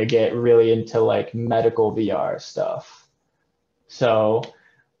trying to get really into like medical VR stuff. So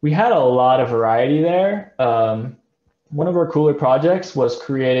we had a lot of variety there. One of our cooler projects was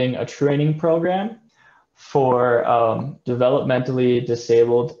creating a training program for developmentally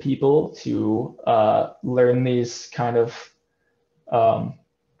disabled people to learn these kind of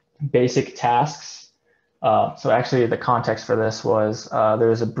basic tasks. So actually the context for this was there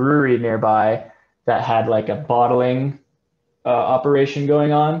was a brewery nearby that had like a bottling operation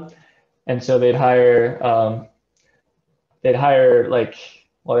going on. And so they'd hire like,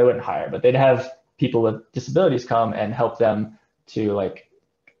 well, they wouldn't hire, but they'd have people with disabilities come and help them to like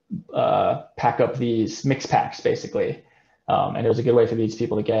pack up these mix packs basically. And it was a good way for these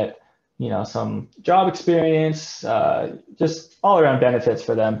people to get, some job experience, just all around benefits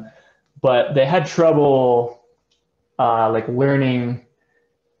for them. But they had trouble like learning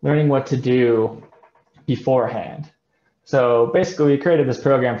what to do beforehand. So basically we created this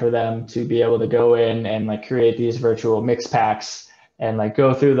program for them to be able to go in and like create these virtual mix packs and like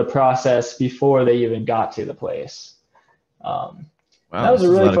go through the process before they even got to the place. Wow, that was a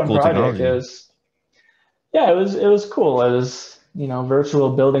really fun project. It was cool. It was,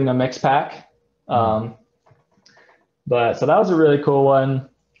 virtual building a mix pack. But so that was a really cool one.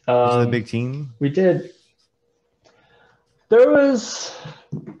 Was it a big team? We did.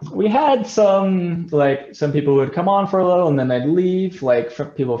 We had some people who would come on for a little and then they'd leave, like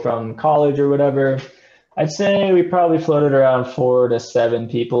people from college or whatever. I'd say we probably floated around 4 to 7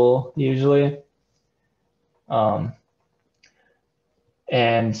 people usually. And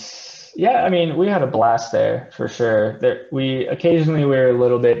yeah, I mean, we had a blast there for sure. We occasionally were a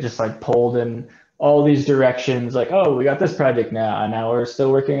little bit just like pulled in all these directions, like, oh, we got this project now, and now we're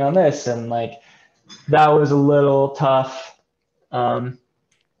still working on this. And like, that was a little tough,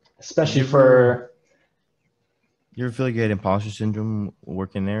 especially for. You ever feel like you had imposter syndrome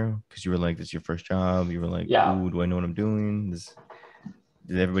working there? Because you were like, this is your first job. You were like, yeah. Ooh, do I know what I'm doing?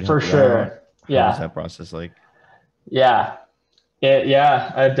 Did everybody for sure? Yeah. What was that process like? Yeah.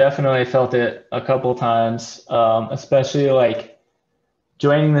 I definitely felt it a couple times, especially like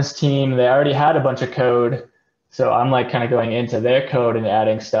joining this team. They already had a bunch of code, so I'm like kind of going into their code and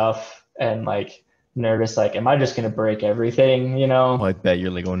adding stuff and like nervous, like, am I just going to break everything, Well, I bet you're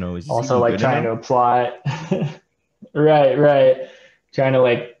like, oh no. Also like trying to apply right. Trying to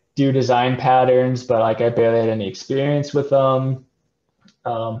like do design patterns, but like I barely had any experience with them.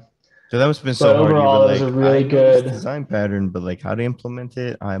 So that must have been so hard. Overall, it was a really good design pattern, but like how to implement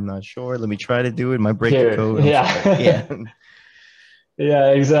it, I'm not sure. Let me try to do it. Might break the code. Yeah. Yeah. Yeah,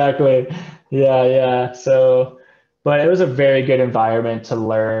 exactly. Yeah, yeah. So, but it was a very good environment to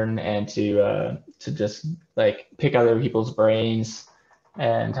learn and to just like pick other people's brains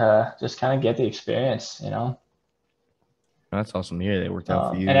and just kind of get the experience, you know. That's awesome to hear. They worked out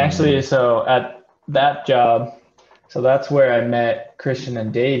for And you. actually, so at that job, so that's where I met Christian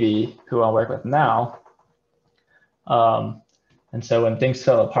and Davey, who I work with now. Um, and so when things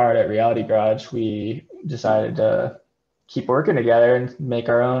fell apart at Reality Garage, we decided to keep working together and make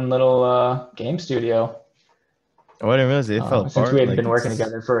our own little game studio. Oh, I didn't realize it fell Since we apart. had Like been working it's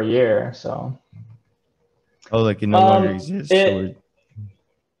together for a year. So, like it no longer exists, or it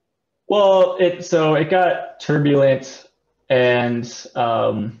well, it got turbulent, and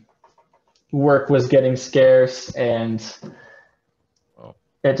work was getting scarce, and oh,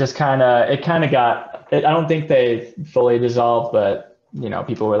 it kind of got. I don't think they fully dissolved, but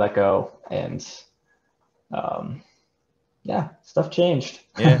people were let go, and um, yeah, stuff changed.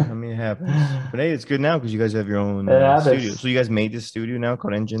 yeah, I mean it happens. But hey, it's good now because you guys have your own It studio. happens, So you guys made this studio now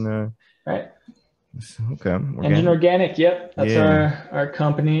called Engine. right? Okay, Engine organic. Organic, yep, that's Yeah, our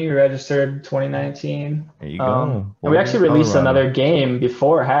company, registered 2019. there you go. And we Boulder, actually released Colorado. another game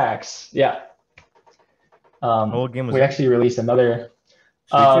before Hacks. Yeah, Oh, what game was we that? actually released another.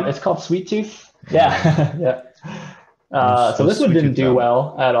 Sweet Tooth. It's called Sweet Tooth. Yeah. Yeah, yeah. So What's this one Sweet didn't Tooth do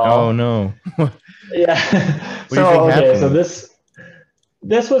about? well at Oh all. no. What Yeah. do you think So okay, so happened?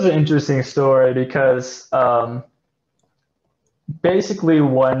 this was an interesting story because basically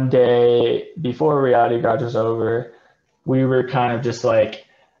one day before Reality Garage was over, we were kind of just like,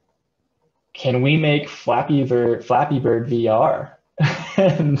 can we make Flappy Bird VR?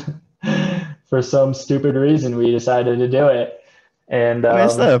 And for some stupid reason, we decided to do it. And I mean,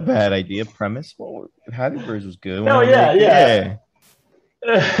 it's not a bad idea premise. Well, Happy Birds was good. Why no, not yeah, make it? yeah.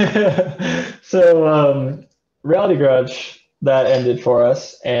 Yeah. So Reality Grudge that ended for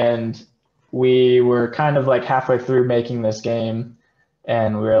us, and we were kind of like halfway through making this game,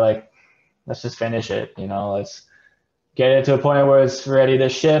 and we were like, let's just finish it. Let's get it to a point where it's ready to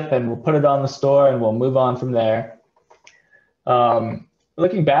ship, and we'll put it on the store, and we'll move on from there.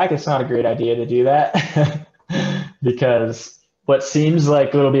 Looking back, it's not a great idea to do that because what seems like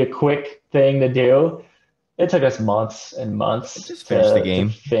it'll be a quick thing to do, it took us months and months Just finish the to game.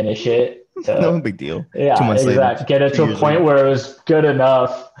 finish it. No To big deal. Two Yeah, months later, exactly. Get it to a 2 years point later. where it was good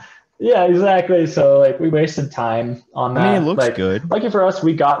enough. Yeah, exactly. So like we wasted time on I mean, it that. looks Like good. lucky for us,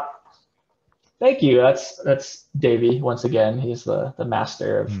 we got. Thank you. That's Davey once again. He's the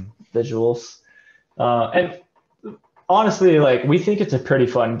master of Hmm. visuals. And honestly, like we think it's a pretty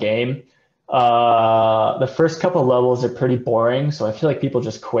fun game. The first couple levels are pretty boring, so I feel like people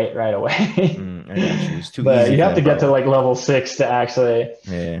just quit right away. I got you. It's too But easy you for have to them, get to probably. like level 6 to actually.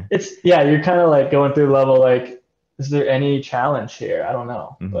 Yeah. Yeah, you're kind of like going through level like, is there any challenge here? I don't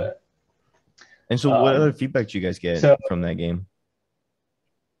know, Hmm. but And so, what other um, feedback do you guys get so from that game?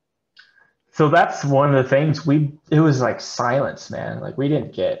 so that's one of the things it was like silence, man. Like we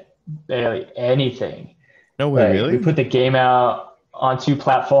didn't get barely anything. No way, Like we really? put the game out on 2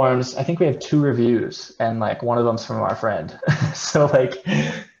 platforms. I think we have 2 reviews, and like one of them's from our friend. So like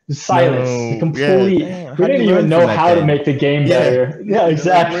silence, No. Yeah. complete. Damn. We How do you didn't even learn from know that how to then? make the game Yeah. better. Yeah,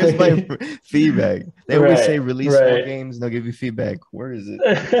 You're like, where's my exactly. feedback? They always say Right, release more right. games and they'll give you feedback. Where is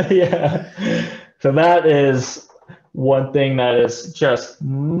it? Yeah. So that is one thing that is just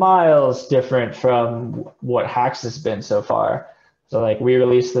miles different from what Hacks has been so far. So like we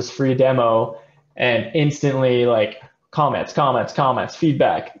released this free demo and instantly like comments,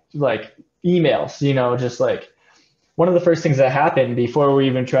 feedback, like emails, just like one of the first things that happened before we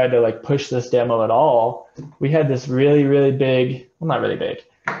even tried to like push this demo at all, we had this really, really big, well, not really big,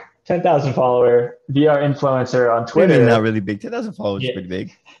 10,000 follower VR influencer on What do you mean not Twitter. really big? 10,000 followers is Yeah, pretty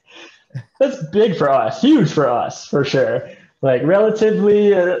big. that's big for us, huge for us, for sure. Like relatively,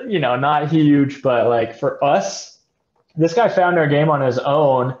 not huge, but like for us, this guy found our game on his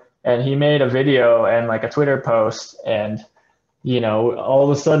own and he made a video and like a Twitter post and all of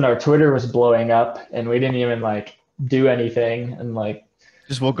a sudden our Twitter was blowing up and we didn't even like do anything and like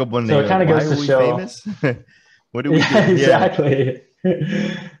Just woke up one day, so you're it like, kind of why goes are to we show. famous? What do we Yeah, do? Yeah. exactly.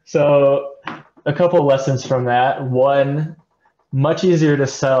 So a couple lessons from that. One, much easier to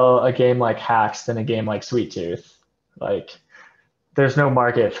sell a game like Hacks than a game like Sweet Tooth. Like there's no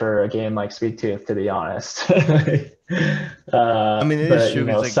market for a game like Sweet Tooth, to be honest. I mean, it is But true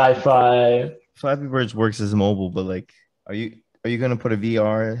because like sci-fi. Flappy Birds works as mobile, but like, are you gonna put a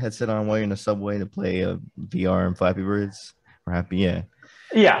VR headset on while you're in the subway to play a VR and Flappy Birds? Or happy, yeah.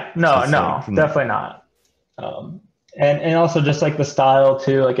 Yeah, So no, it's no, like, definitely not. Um, And also just like the style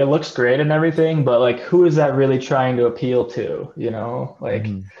too, like it looks great and everything, but like who is that really trying to appeal to? Like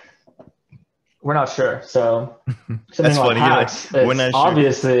Mhm. we're not sure. So something That's like funny. You're like, hacks, we're it's not sure.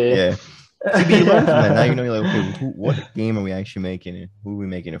 obviously Yeah. See, but you learn from that. Now you know you're like, okay, what game are we actually making it? Who are we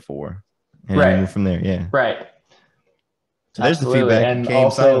making it for? And then you right, move from there. Yeah. right, So there's the absolutely. feedback. It And came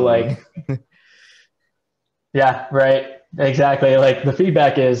also silently. like, yeah, right, exactly. Like the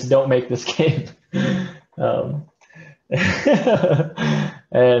feedback is don't make this game. um,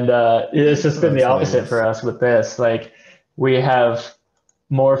 and it's just Oh, been the that's opposite for hilarious. us with this. Like we have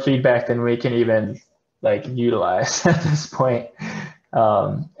more feedback than we can even like utilize at this point.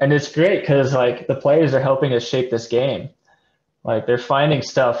 And it's great because like the players are helping us shape this game. Like they're finding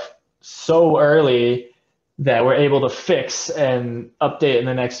stuff so early that we're able to fix and update in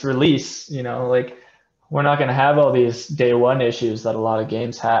the next release. Like we're not going to have all these day one issues that a lot of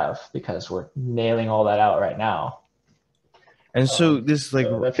games have because we're nailing all that out right now. And so this like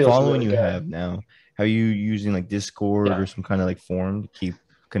So that feels following really you good. have now, how are you using like Discord Yeah. or some kind of like forum to keep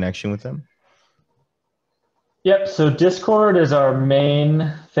connection with them? Yep. So Discord is our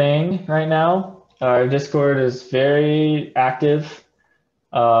main thing right now. Our Discord is very active.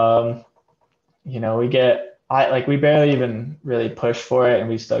 Um, we barely even really push for it, and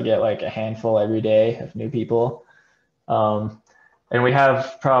we still get like a handful every day of new people. Um, and we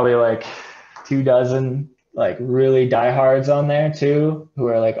have probably like 2 dozen like really diehards on there too, who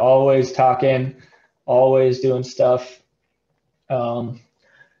are like always talking, always doing stuff. Um,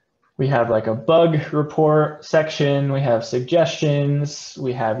 we have like a bug report section, we have suggestions,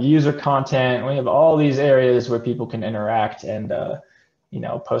 we have user content, we have all these areas where people can interact and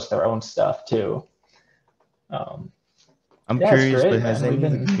post their own stuff too. Um, I'm yeah, it's curious, but great, has man. We've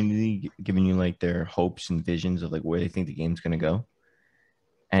any of the been community given you like their hopes and visions of like where they think the game's gonna go?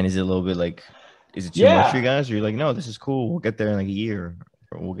 And is it a little bit like, is it too much for you yeah, guys? Or you're like, no, this is cool. We'll get there in like a year,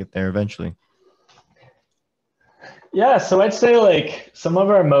 or we'll get there eventually. yeah. So I'd say like some of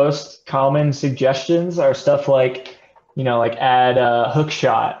our most common suggestions are stuff like, like add a hook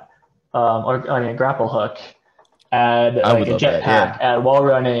shot, or I mean grapple hook, add I like would a love that. Yeah. jetpack, add wall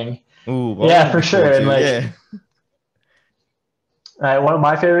running. Ooh, well, Yeah, running would for be cool sure. And too. like Yeah. one of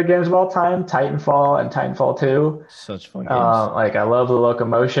my favorite games of all time, Titanfall and Titanfall 2. Such fun games. Like I love the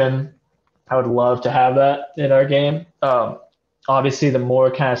locomotion. I would love to have that in our game. Obviously, the more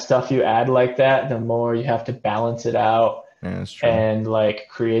kind of stuff you add like that, the more you have to balance it out Yeah, that's true. and like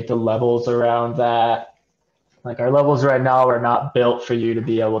create the levels around that. Like our levels right now are not built for you to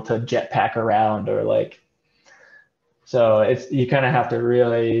be able to jetpack around or like. So it's you kind of have to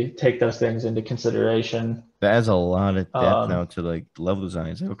really take those things into consideration. That adds a lot of depth Um, now to like level design.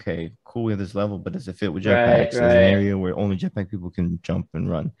 It's like, okay, cool, we have this level, but does it fit with right, jetpacks? There's an right, area where only jetpack people can jump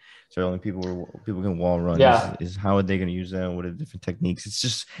and run. So only people where people can wall run. Is yeah, is how are they going to use that? What are the different techniques?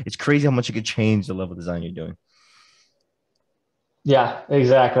 It's crazy how much it could change the level design you're doing. yeah,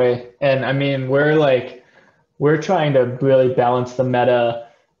 exactly. And I mean, we're trying to really balance the meta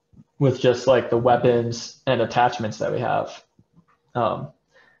with just like the weapons and attachments that we have. Um,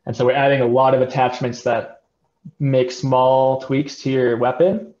 and so we're adding a lot of attachments that make small tweaks to your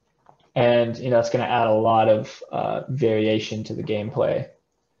weapon, and it's going to add a lot of variation to the gameplay.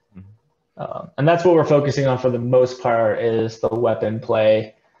 Mhm. And that's what we're focusing on for the most part is the weapon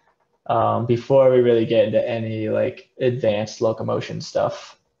play before we really get into any like advanced locomotion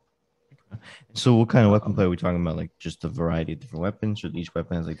stuff. So what kind of weapon play Um, are we talking about? Like just a variety of different weapons, or each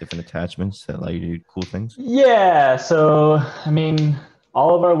weapon has like different attachments that allow you to do cool things? yeah, so I mean,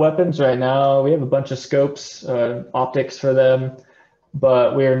 all of our weapons right now, we have a bunch of scopes, optics for them,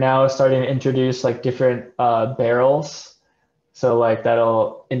 but we are now starting to introduce like different barrels. So like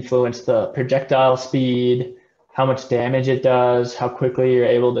that'll influence the projectile speed, how much damage it does, how quickly you're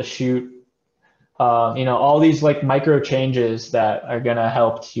able to shoot. All these like micro changes that are gonna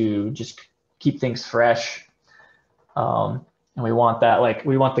help to just keep things fresh. And we want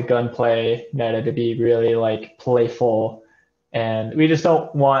the gunplay meta to be really like playful, and we just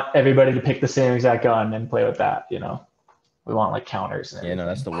don't want everybody to pick the same exact gun and play with that. We want like counters and Yeah, no,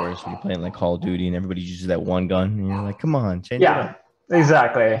 that's everything. the worst when you're playing like Call of Duty and everybody uses that one gun and you're like, come on, change it Yeah, up.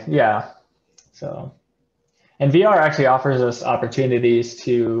 exactly. Yeah. So, and VR actually offers us opportunities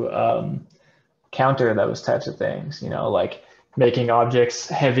to counter those types of things, like making objects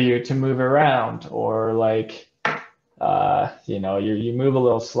heavier to move around or like, you move a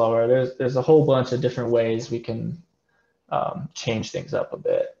little slower. There's a whole bunch of different ways we can change things up a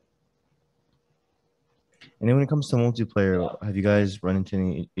bit. And then when it comes to multiplayer, Yeah. have you guys run into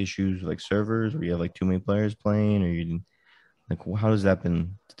any issues with like servers where you have like too many players playing, or you like how has that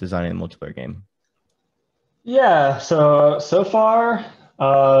been designing a multiplayer game? Yeah, so far,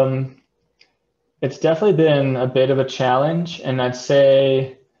 um, it's definitely been a bit of a challenge, and I'd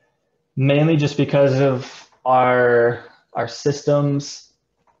say mainly just because of our systems.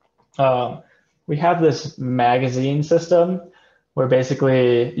 Um, we have this magazine system where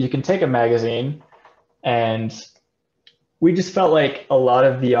basically you can take a magazine, and we just felt like a lot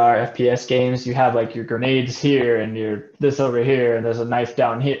of VR FPS games, you have like your grenades here and your this over here, and there's a knife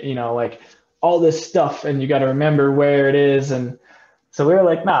down here, like all this stuff, and you got to remember where it is. And so we were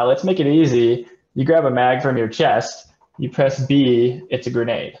like, nah, let's make it easy. You grab a mag from your chest, you press B, it's a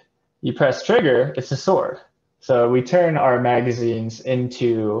grenade. You press trigger, it's a sword. So we turn our magazines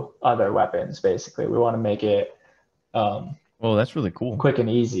into other weapons, basically. We want to make it Oh, that's really cool. quick and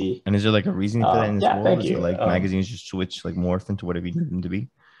easy. And is there like a reasoning for that in this Yeah, world? thank Is it you. like magazines just switch, like morph into whatever you need them to be?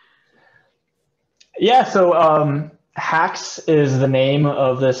 Yeah, so Hacks is the name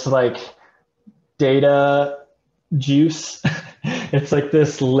of this like data juice. It's like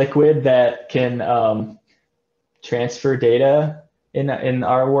this liquid that can transfer data in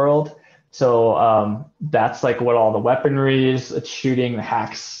our world. So that's like what all the weaponry is. It's shooting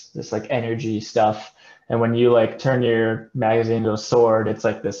hacks, this like energy stuff. And when you like turn your magazine into a sword, it's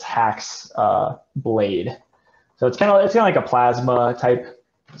like this hacks blade. So it's kind of like a plasma type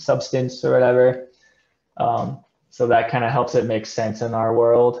substance or whatever. So that kind of helps it make sense in our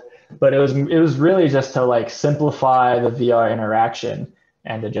world. But it was really just to like simplify the VR interaction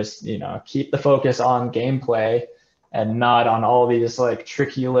and to just keep the focus on gameplay and not on all these like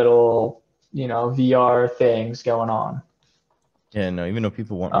tricky little VR things going on. Yeah, no, even though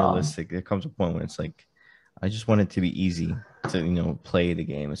people want Um, realistic, there comes a point when it's like, I just want it to be easy to, play the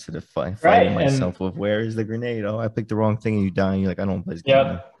game instead of right, fighting and myself with where is the grenade? Oh, I picked the wrong thing and you die. And you're like, I don't want to play this game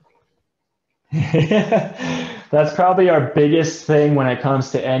anymore. yep. That's probably our biggest thing when it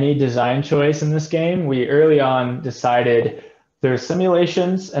comes to any design choice in this game. We early on decided there's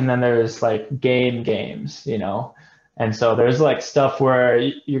simulations and then there's like games. And so there's like stuff where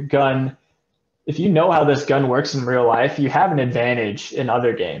your gun, if you know how this gun works in real life, you have an advantage in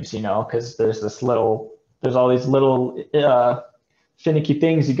other games, because there's all these little finicky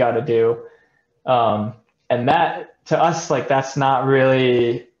things you got to do. And that to us, like that's not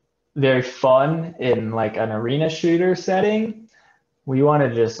really very fun in like an arena shooter setting. We want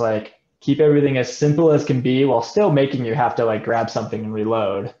to just like keep everything as simple as can be while still making you have to like grab something and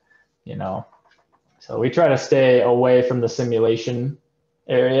reload, you know. So we try to stay away from the simulation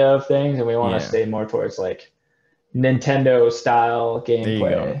area of things, and we want to Yeah, stay more towards like Nintendo style there you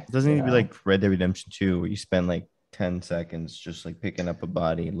go. gameplay, It doesn't you need to be know. like Red Dead Redemption 2, where you spend like 10 seconds just like picking up a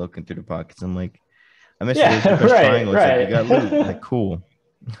body, looking through the pockets. I'm like, I miss it. Yeah, You press right, triangle. It's like you got loot. right. Like, cool.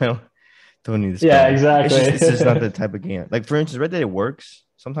 Don't need to Yeah, spend. It's just not exactly. the type of game. Like for instance, Red Dead it works.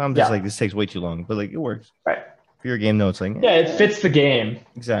 Sometimes it's like Yeah, this takes way too long, but like it works. right. For your game, though, it's like Yeah, it fits the game.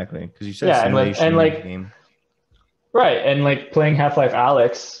 exactly because you said Yeah, and simulation like game. right, and like playing Half-Life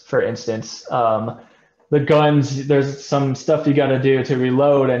Alex, for instance, the guns, there's some stuff you got to do to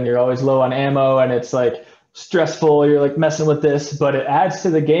reload, and you're always low on ammo, and it's like stressful. You're like messing with this, but it adds to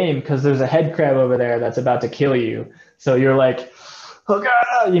the game because there's a head crab over there that's about to kill you. So you're like, oh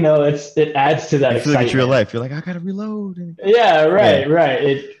god, it adds to that You feel like it's real excitement. life. You're like, I gotta reload. Yeah, Yeah. right, right.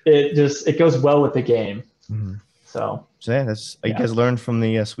 It goes well with the game. Mhm. So So yeah, that's you yeah, guys learned from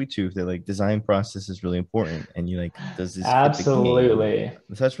the Sweet Tooth that like design process is really important, and you like, does this fit the game? absolutely.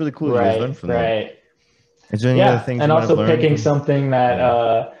 So that's really cool. You guys learned Right, from that. right. Is there any other Yeah, things and you might have also learned picking from? something that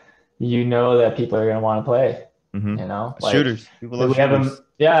Yeah. that people are going to want to play. Mm-hmm. Like Shooters. People love we have shooters.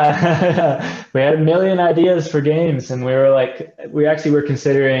 we had a million ideas for games, and we actually were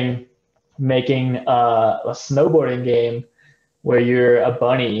considering making a snowboarding game where you're a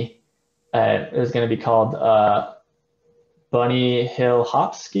bunny. It was going to be called Bunny Hill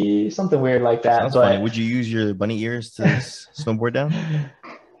Hop Ski, something weird like that. Sounds funny. But Would you use your bunny ears to snowboard down?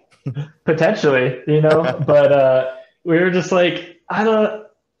 potentially. But we were just like, I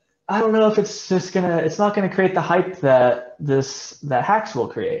don't know if it's not gonna create the hype that hacks will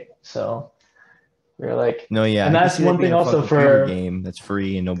create. So we are like, No, yeah, and I can that's see that one being thing a fun also computer for game that's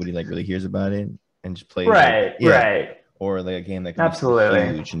free and nobody like really hears about it and just plays like right, yeah, right, or like a game that can be absolutely.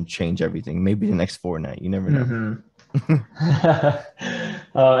 huge and change everything. Maybe the next Fortnite. You never know. Hmm.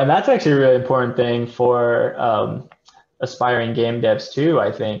 And that's actually a really important thing for aspiring game devs too.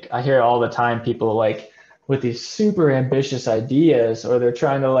 I think I hear all the time people like with these super ambitious ideas, or they're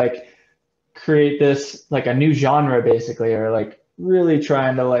trying to like create this like a new genre basically, or like really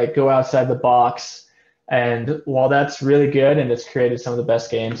trying to like go outside the box. And while that's really good and it's created some of the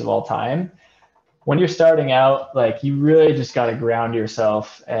best games of all time, when you're starting out, like you really just got to ground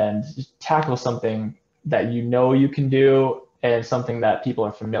yourself and just tackle something that you can do and something that people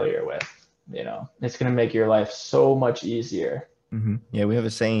are familiar with. It's going to make your life so much easier. Mm-hmm. Yeah, we have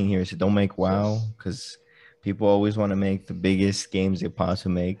a saying here. So don't make WoW, because people always want to make the biggest games they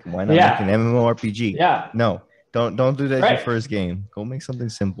possibly make. Why not make an MMORPG? Yeah. No, don't do that your first game. Go make something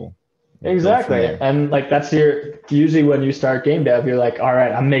simple. Exactly. And like that's usually when you start game dev, you're like, all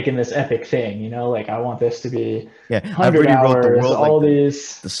right, I'm making this epic thing, like I want this to be 100 I've already wrote the world, all like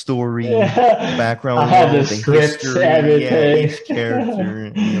the story, the background, I had the script, history, everything. Each character,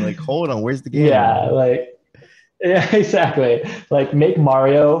 and you're like, hold on, where's the game? Yeah, exactly. Like make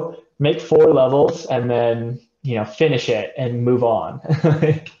Mario, make 4 levels, and then finish it and move on.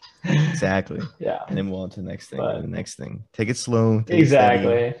 Exactly. Yeah. And then move on to the next thing. The next thing. Take it slow. Take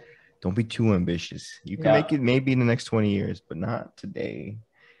exactly. It steady. Don't be too ambitious. You can make it maybe in the next 20 years, but not today.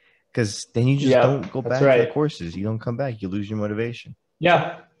 Because then you just don't go back to the courses. You don't come back. You lose your motivation.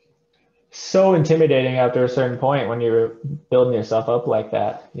 Yeah. So intimidating after a certain point when you're building yourself up like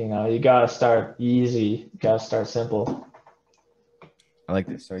that. You got to start easy. You got to start simple. I like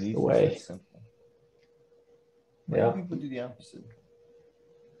this. Start easy. Start simple. Yeah. People do the opposite.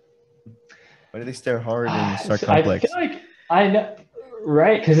 Why do they start hard and start complex? I feel like I know.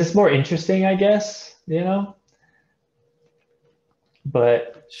 Right, because it's more interesting, I guess,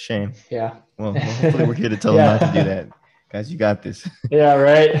 But shame. Yeah. Well, hopefully we're here to tell them not to do that. Guys, you got this. Yeah,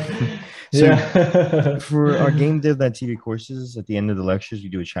 right. So for our Game Dev.TV courses, at the end of the lectures, we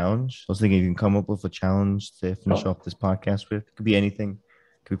do a challenge. I was thinking you can come up with a challenge to finish off this podcast with. It could be anything.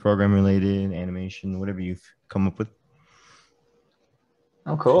 It could be program related, animation, whatever you've come up with.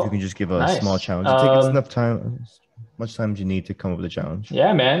 Oh, cool. So you can just give a small challenge. It takes enough time. Much time as you need to come up with a challenge.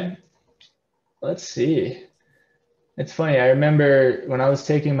 Yeah, man. Let's see. It's funny. I remember when I was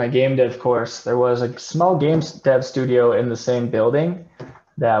taking my game dev course, there was a small game dev studio in the same building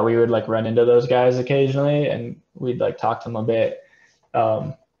that we would like run into those guys occasionally, and we'd like talk to them a bit.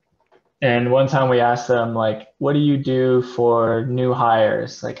 And one time we asked them like, "What do you do for new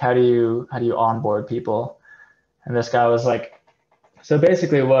hires? Like, how do you onboard people?" And this guy was like, so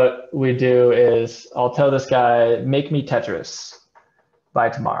basically what we do is I'll tell this guy, make me Tetris by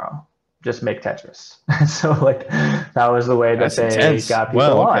tomorrow. Just make Tetris. So like that was the way that they got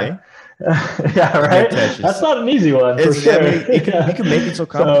people on. Yeah, right? That's not an easy one for sure. I mean, you can make it so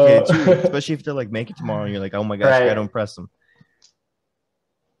complicated too, especially if they're like, make it tomorrow and you're like, oh my gosh, I gotta impress them.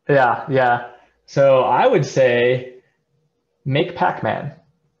 Yeah. So I would say make Pac-Man.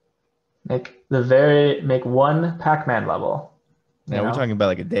 Make one Pac-Man level. Now we're talking about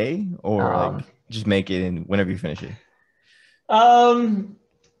like a day or like just make it and whenever you finish it.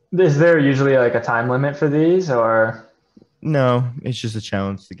 Is there usually like a time limit for these or? No, it's just a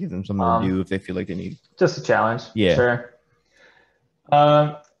challenge to give them something to do if they feel like they need. Just a challenge. Yeah. Sure.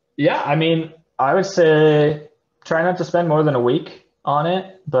 Yeah, I mean, I would say try not to spend more than a week on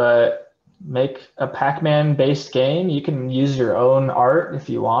it, but make a Pac-Man based game. You can use your own art if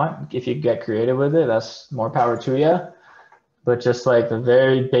you want. If you get creative with it, that's more power to you. But just like the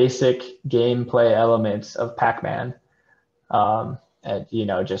very basic gameplay elements of Pac-Man. And,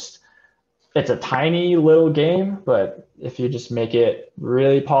 just it's a tiny little game, but if you just make it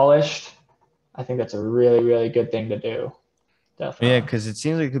really polished, I think that's a really, really good thing to do. Definitely. Yeah, because it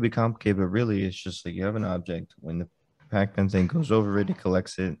seems like it could be complicated, but really it's just like you have an object. When the Pac-Man thing goes over it, it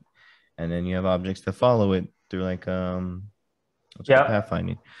collects it, and then you have objects that follow it through like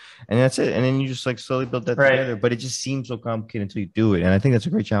pathfinding, and that's it. And then you just like slowly build that together. But it just seems so complicated until you do it. And I think that's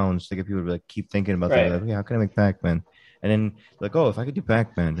a great challenge to get people to like keep thinking about that. Like, okay, how can I make Pac-Man? And then like, oh, if I could do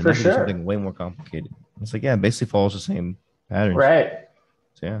Pac-Man, then I could do something way more complicated. It's like, yeah, it basically follows the same pattern. Right.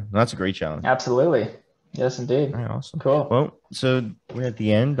 So yeah, that's a great challenge. Absolutely. Yes, indeed. All right, awesome. Cool. Well, so we're at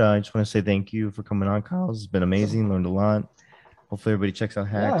the end. I just want to say thank you for coming on, Kyle. It's been amazing. Learned a lot. Hopefully everybody checks out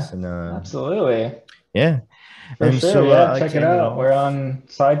Hacks. And absolutely. Yeah. For sure. So check it out. We're on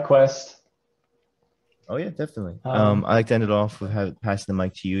SideQuest. Oh yeah, definitely. I like to end it off with passing the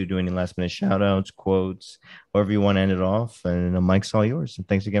mic to you, do any last minute shout outs, quotes, however you want to end it off. And the mic's all yours. And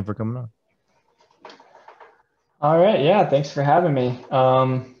thanks again for coming on. All right. Yeah. Thanks for having me.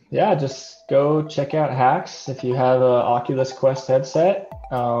 Just go check out Hacks if you have an Oculus Quest headset.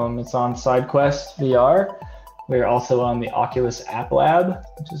 It's on SideQuest VR. We're also on the Oculus App Lab,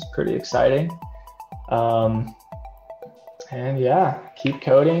 which is pretty exciting. And yeah, keep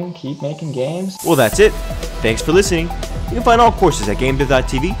coding, keep making games. Well, that's it. Thanks for listening. You can find all courses at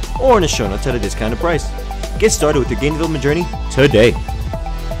GameDev.tv or in the show notes at a discounted price. Get started with your game development journey today.